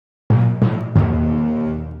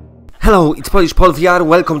Hello, it's Polish Paul VR,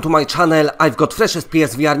 welcome to my channel. I've got freshest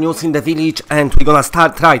PSVR news in the village and we're gonna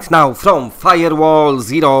start right now from Firewall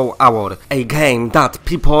 0 Hour, a game that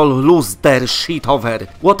people lose their shit over.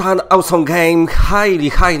 What an awesome game, highly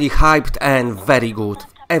hyped and very good.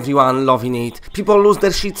 Everyone loving it. People lose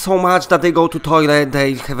their shit so much that they go to toilet,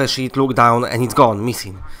 they have a shit, look down and it's gone,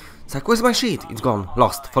 missing. It's like, where's my shit? It's gone,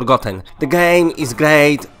 lost, forgotten. The game is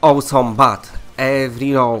great, awesome, but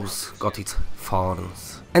every rose got its thorns.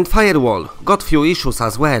 And Firewall got few issues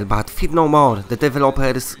as well, but feed no more. The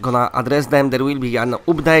developers gonna address them, there will be an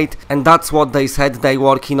update, and that's what they said they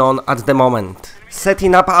working on at the moment.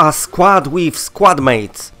 Setting up a squad with squad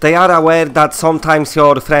mates. They are aware that sometimes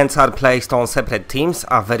your friends are placed on separate teams,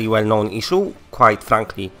 a very well known issue, quite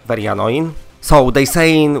frankly very annoying. So they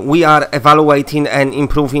saying we are evaluating and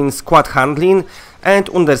improving squad handling and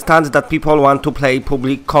understand that people want to play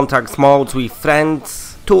public contract modes with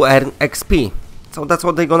friends to earn XP. So that's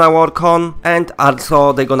what they're gonna work on, and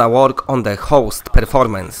also they're gonna work on the host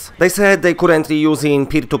performance. They said they're currently using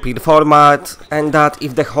peer-to-peer format, and that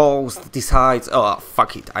if the host decides, oh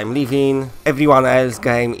fuck it, I'm leaving, everyone else's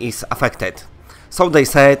game is affected. So they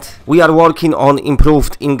said, we are working on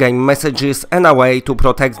improved in-game messages and a way to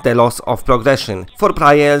protect the loss of progression for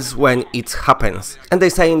players when it happens. And they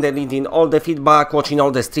saying they're reading all the feedback, watching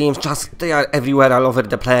all the streams, just they are everywhere all over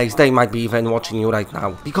the place, they might be even watching you right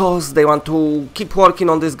now. Because they want to keep working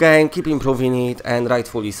on this game, keep improving it, and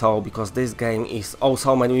rightfully so, because this game is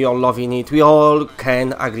awesome and we all loving it, we all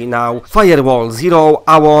can agree now. Firewall 0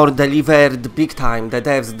 Hour delivered big time, the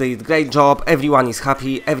devs did great job, everyone is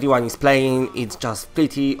happy, everyone is playing, it's just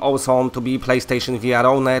pretty awesome to be PlayStation VR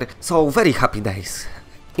owner, so very happy days,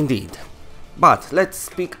 indeed. But let's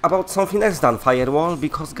speak about something else than Firewall,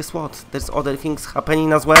 because guess what, there's other things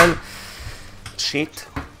happening as well. Shit.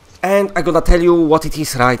 And I'm gonna tell you what it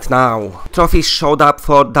is right now. Trophies showed up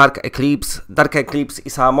for Dark Eclipse. Dark Eclipse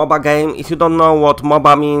is a MOBA game. If you don't know what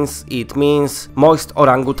MOBA means, it means Moist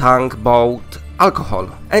Orangutan Boat Alcohol.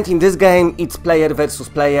 And in this game, it's player versus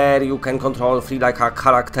player, you can control three like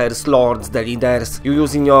characters, lords, the leaders, you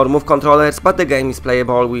using your move controllers, but the game is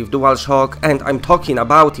playable with DualShock, and I'm talking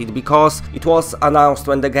about it because it was announced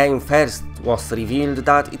when the game first was revealed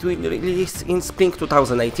that it will release in spring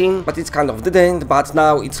 2018, but it kind of didn't, but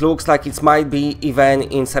now it looks like it might be even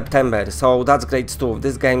in September, so that's great stuff.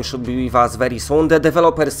 This game should be with us very soon. The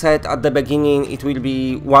developer said at the beginning it will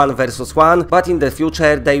be 1 versus 1, but in the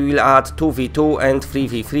future they will add 2v2 and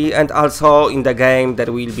 3v3, and also in the game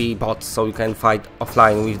there will be bots, so you can fight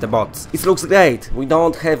offline with the bots. It looks great. We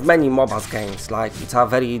don't have many MOBA games, like it's a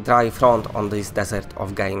very dry front on this desert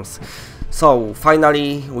of games. So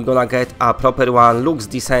finally we're gonna get a proper one, looks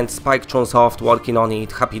decent, Spike Chunsoft working on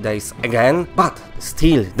it, happy days again. But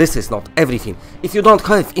still, this is not everything. If you don't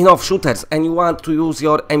have enough shooters and you want to use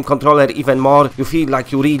your aim controller even more, you feel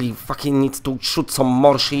like you really fucking need to shoot some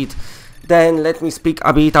more shit, then let me speak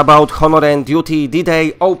a bit about Honor and Duty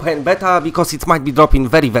D-Day Open Beta, because it might be dropping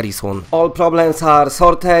very soon. All problems are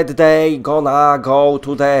sorted, they gonna go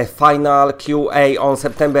to the final QA on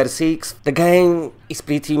September 6th. The game is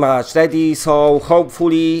pretty much ready, so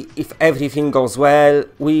hopefully if everything goes well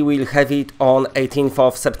we will have it on 18th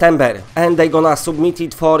of September, and they gonna submit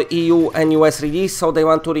it for EU and US release, so they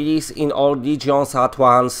want to release in all regions at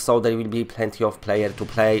once, so there will be plenty of player to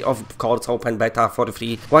play. Of course, open beta for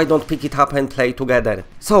free, why don't pick it up and play together?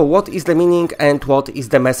 So what is the meaning and what is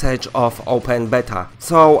the message of open beta?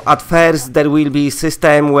 So at first there will be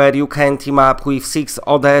system where you can team up with 6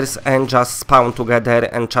 others and just spawn together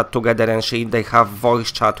and chat together and shit. They have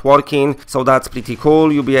voice chat working, so that's pretty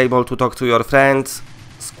cool. You'll be able to talk to your friends,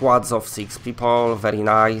 squads of 6 people, very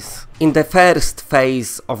nice. In the first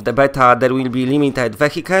phase of the beta there will be limited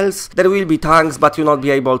vehicles, there will be tanks, but you'll not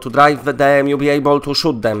be able to drive them, you'll be able to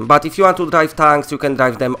shoot them, but if you want to drive tanks you can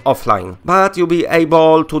drive them offline. But you'll be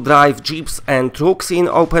able to drive jeeps and trucks in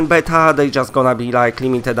open beta, they just gonna be like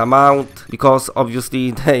limited amount, because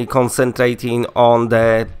obviously they concentrating on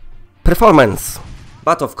the performance.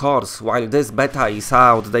 But of course, while this beta is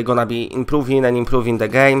out, they're gonna be improving the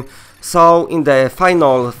game. So in the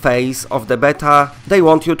final phase of the beta, they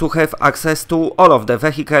want you to have access to all of the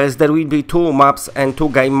vehicles. There will be 2 maps and 2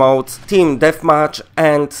 game modes, Team Deathmatch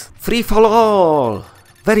and Free for All.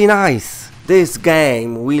 Very nice. This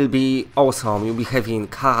game will be awesome. You'll be having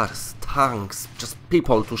cars, tanks, just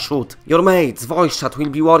people to shoot. Your mates, voice chat will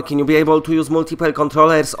be working, you'll be able to use multiple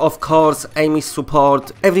controllers, of course, aim is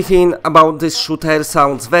support. Everything about this shooter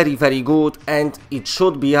sounds very good, and it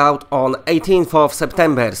should be out on 18th of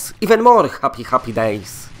September. Even more happy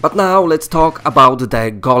days. But now let's talk about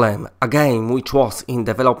the Golem, a game which was in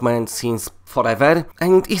development since forever,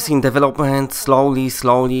 and it is in development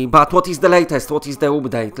slowly, but what is the latest, what is the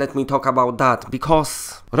update? Let me talk about that,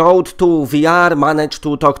 because Road to VR managed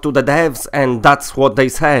to talk to the devs, and that's what they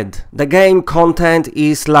said. The game content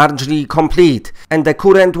is largely complete, and the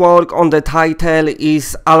current work on the title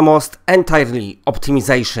is almost entirely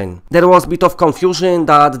optimization. There was a bit of confusion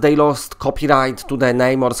that they lost copyright to the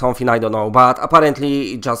name or something, I don't know, but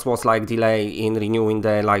apparently it just was like delay in renewing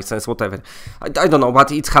the license, whatever. I don't know,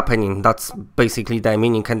 but it's happening. That's basically the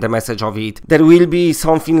meaning and the message of it. There will be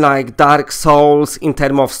something like Dark Souls in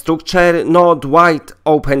terms of structure, not wide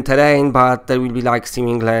open terrain, but there will be like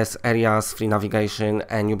seamless areas, free navigation,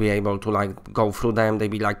 and you'll be able to like go through them. They'll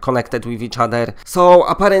be like connected with each other. So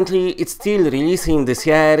apparently it's still releasing this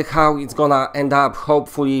year. How it's gonna end up,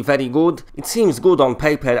 hopefully very good. It seems good on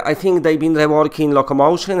paper. I think they've been reworking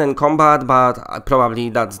locomotion and combat, but probably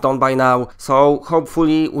that's done by now. So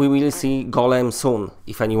hopefully we will see Golem soon,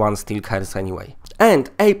 if anyone still cares anyway.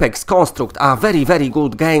 And Apex Construct, a very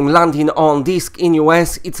good game, landing on disc in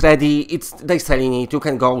US. It's ready, they're selling it, you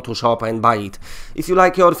can go to shop and buy it. If you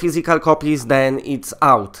like your physical copies, then it's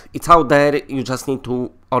out. It's out there, you just need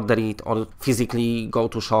to order it or physically go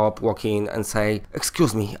to shop, walk in and say,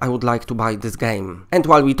 excuse me, I would like to buy this game. And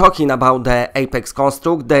while we're talking about the Apex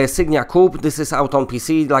Construct, the CYGNIA Cup, this is out on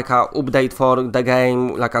PC, like a update for the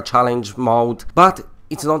game, like a challenge mode, but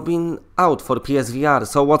it's not been out for PSVR,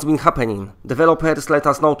 so what's been happening? Developers let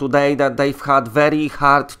us know today that they've had very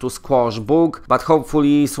hard to squash bug, but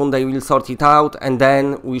hopefully soon they will sort it out, and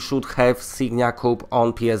then we should have CYGNIA Cup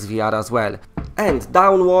on PSVR as well. And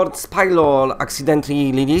Downward Spiral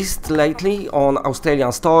accidentally released lately on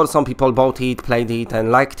Australian store. Some people bought it, played it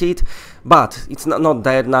and liked it, but it's not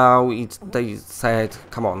there now. They said,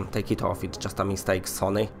 come on, take it off, it's just a mistake,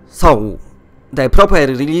 Sony. So the proper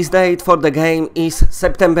release date for the game is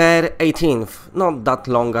September 18th, not that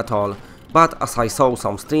long at all. But as I saw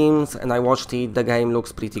some streams and I watched it, the game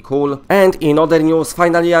looks pretty cool. And in other news,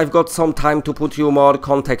 finally I've got some time to put you more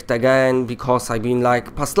contact again, because I've been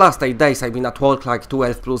like, past last 8 days I've been at work like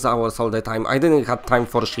 12+ hours all the time. I didn't have time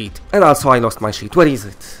for shit. And also I lost my shit. Where is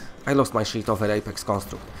it? I lost my shit over Apex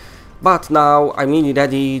Construct. But now I'm really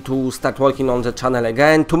ready to start working on the channel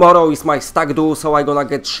again. Tomorrow is my stag do, so I'm gonna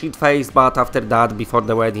get shit faced, but after that, before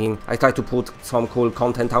the wedding, I try to put some cool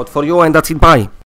content out for you, and that's it, bye!